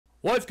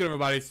What's good,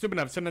 everybody?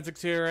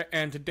 Stupid796 here,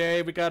 and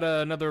today we got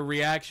another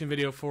reaction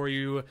video for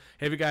you.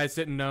 If you guys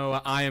didn't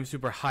know, I am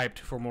super hyped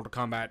for Mortal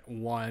Kombat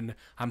 1.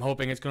 I'm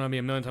hoping it's going to be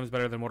a million times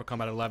better than Mortal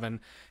Kombat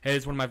 11. It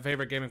is one of my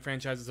favorite gaming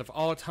franchises of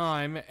all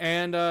time,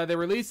 and they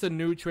released a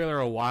new trailer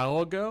a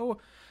while ago.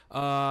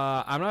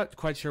 I'm not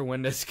quite sure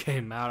when this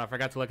came out. I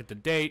forgot to look at the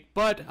date,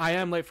 but I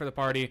am late for the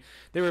party.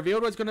 They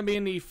revealed what's going to be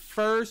in the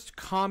first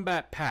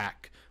Kombat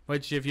pack,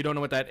 which, if you don't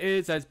know what that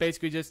is, that's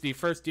basically just the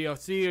first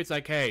DLC. It's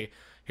like, hey,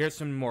 here's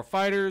some more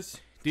fighters.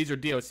 These are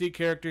DLC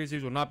characters.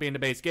 These will not be in the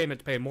base game. You have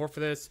to pay more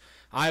for this.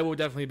 I will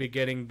definitely be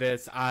getting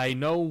this. I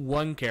know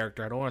one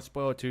character. I don't want to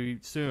spoil it too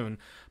soon,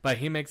 but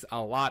he makes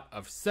a lot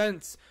of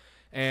sense.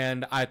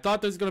 And I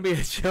thought this was going to be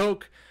a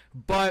joke,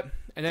 and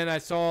then I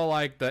saw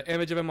like the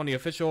image of him on the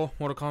official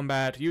Mortal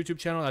Kombat YouTube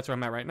channel. That's where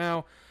I'm at right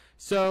now.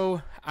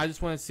 So I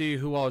just want to see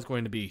who all is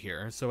going to be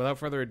here. So without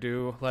further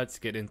ado, let's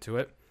get into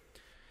it.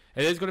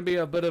 It is going to be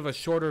a bit of a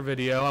shorter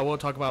video. I will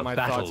talk about my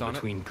thoughts on it. The battle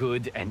between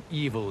good and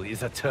evil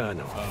is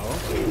eternal.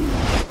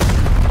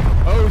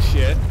 Oh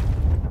shit.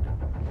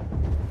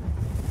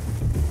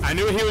 I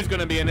knew he was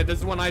going to be in it. This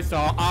is one I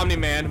saw.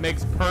 Omni-Man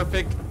makes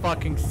perfect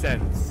fucking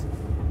sense.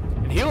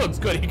 And he looks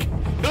good. He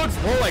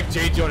looks more like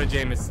J. Jonah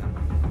Jameson.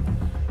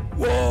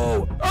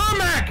 Whoa!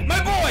 Ermac!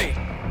 My boy!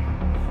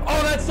 Oh,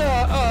 that's,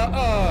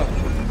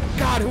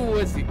 God, who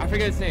was he? I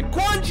forget his name.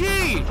 Quan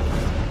Chi!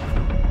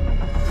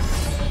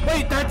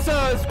 Wait, that's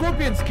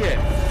Scorpion's kid.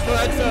 No,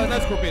 that's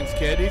not Scorpion's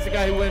kid. He's the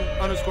guy who went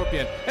on a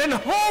Scorpion. And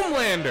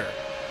Homelander!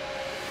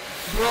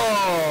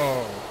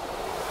 Bro!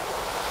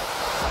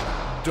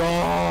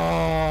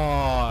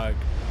 Dog!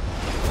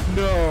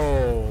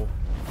 No!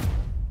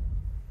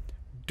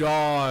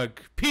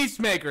 Dog.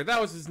 Peacemaker! That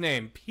was his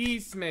name.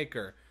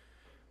 Peacemaker.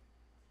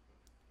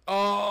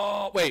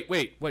 Oh, wait.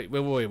 What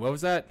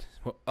was that?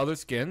 What, other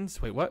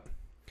skins? Wait, what?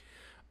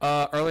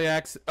 Early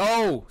access.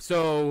 Oh,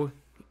 so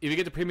if you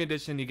get the premium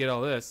edition, you get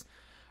all this.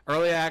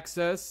 Early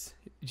access,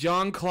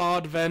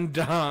 Jean-Claude Van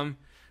Damme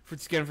for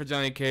skin for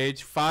Johnny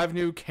Cage, 5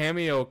 new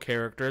cameo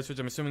characters, which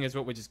I'm assuming is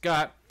what we just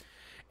got,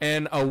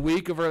 and a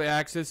week of early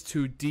access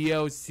to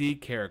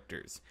DLC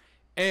characters.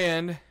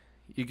 And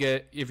you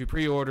get, if you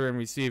pre-order and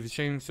receive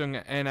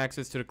Samsung and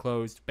access to the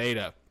closed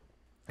beta.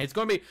 It's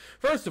going to be,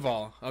 first of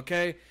all,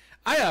 okay,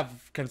 I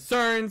have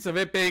concerns of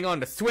it being on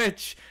the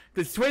Switch.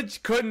 The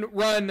Switch couldn't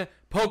run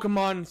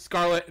Pokemon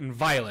Scarlet and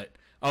Violet.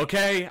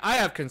 Okay, I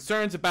have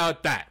concerns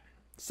about that.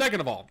 Second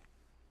of all,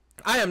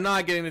 I am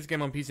not getting this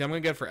game on PC. I'm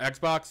going to get it for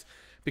Xbox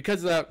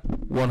because of that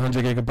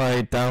 100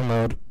 gigabyte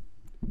download.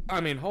 I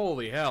mean,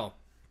 holy hell.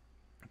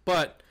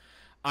 But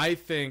I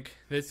think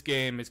this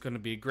game is going to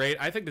be great.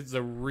 I think this is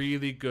a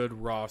really good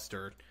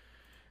roster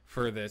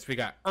for this. We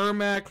got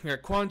Ermac, we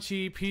got Quan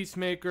Chi,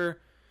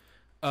 Peacemaker.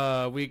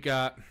 We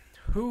got,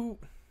 who?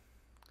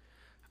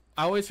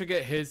 I always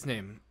forget his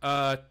name.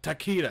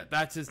 Takeda,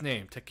 that's his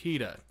name,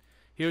 Takeda.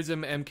 He was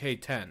in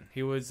MK1.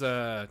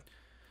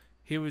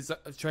 He was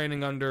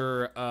training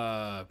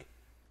under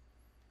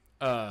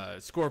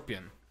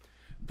Scorpion.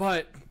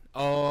 But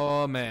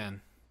oh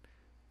man,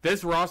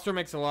 this roster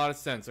makes a lot of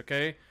sense.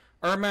 Okay,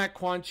 Ermac,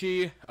 Quan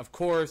Chi, of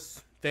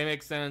course, they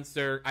make sense.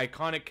 They're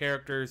iconic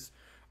characters.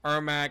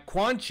 Ermac,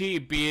 Quan Chi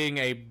being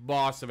a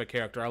boss of a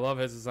character. I love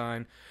his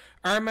design.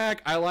 Ermac,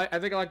 I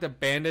think I like the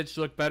bandage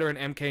look better in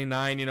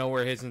MK9. You know,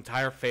 where his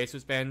entire face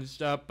was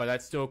bandaged up, but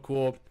that's still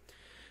cool.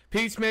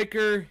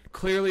 Peacemaker,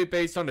 clearly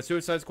based on the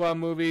Suicide Squad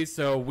movie,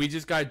 so we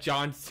just got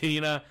John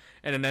Cena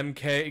in an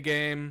MK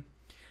game.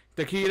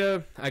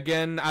 Takeda,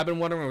 again, I've been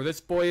wondering where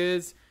this boy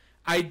is.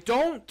 I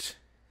don't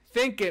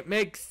think it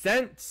makes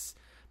sense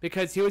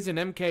because he was in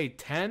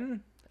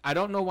MK10. I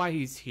don't know why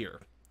he's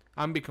here.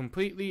 I'm going to be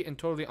completely and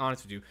totally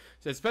honest with you.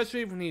 So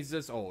especially when he's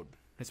this old.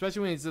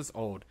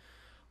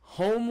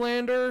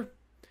 Homelander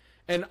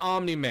and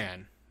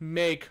Omni-Man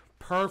make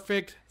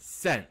perfect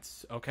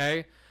sense,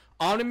 okay?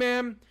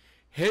 Omni-Man,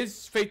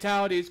 his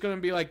fatality is going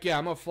to be like, yeah,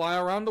 I'm going to fly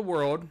around the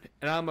world,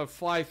 and I'm going to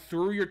fly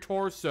through your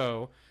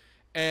torso,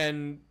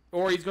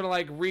 or he's going to,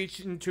 like,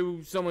 reach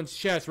into someone's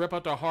chest, rip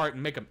out their heart,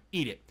 and make them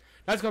eat it.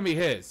 That's going to be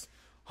his.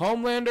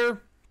 Homelander,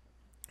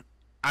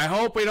 I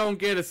hope we don't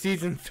get a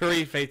Season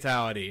 3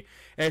 fatality.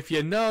 If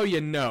you know,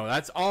 you know.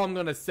 That's all I'm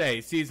going to say,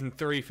 Season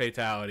 3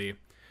 fatality.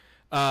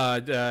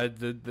 With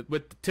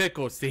the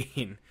tickle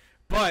scene.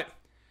 But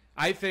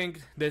I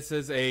think this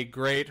is a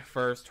great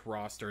first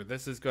roster.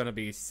 This is going to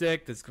be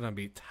sick. This is going to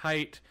be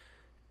tight.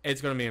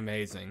 It's going to be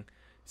amazing.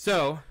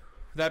 So,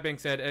 that being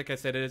said, like I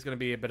said, it is going to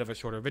be a bit of a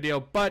shorter video,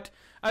 but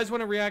I just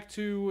want to react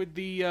to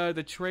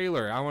the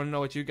trailer. I want to know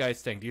what you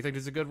guys think. Do you think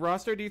this is a good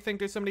roster? Do you think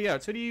there's somebody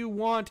else? Who do you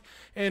want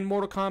in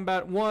Mortal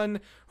Kombat 1?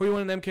 Who do you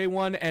want in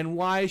MK1? And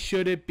why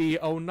should it be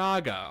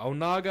Onaga?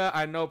 Onaga,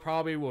 I know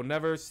probably will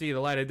never see the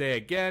light of day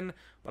again,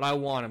 but I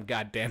want him,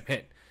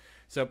 goddammit.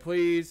 So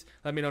please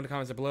let me know in the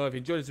comments below. If you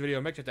enjoyed this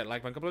video, make sure to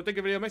like button, comment, think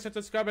of the video, make sure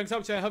to subscribe, and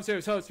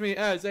helps me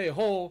as a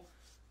whole.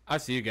 I'll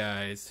see you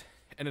guys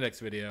in the next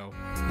video.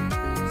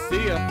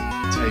 See ya.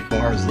 Take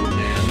bars, little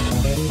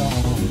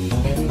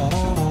man.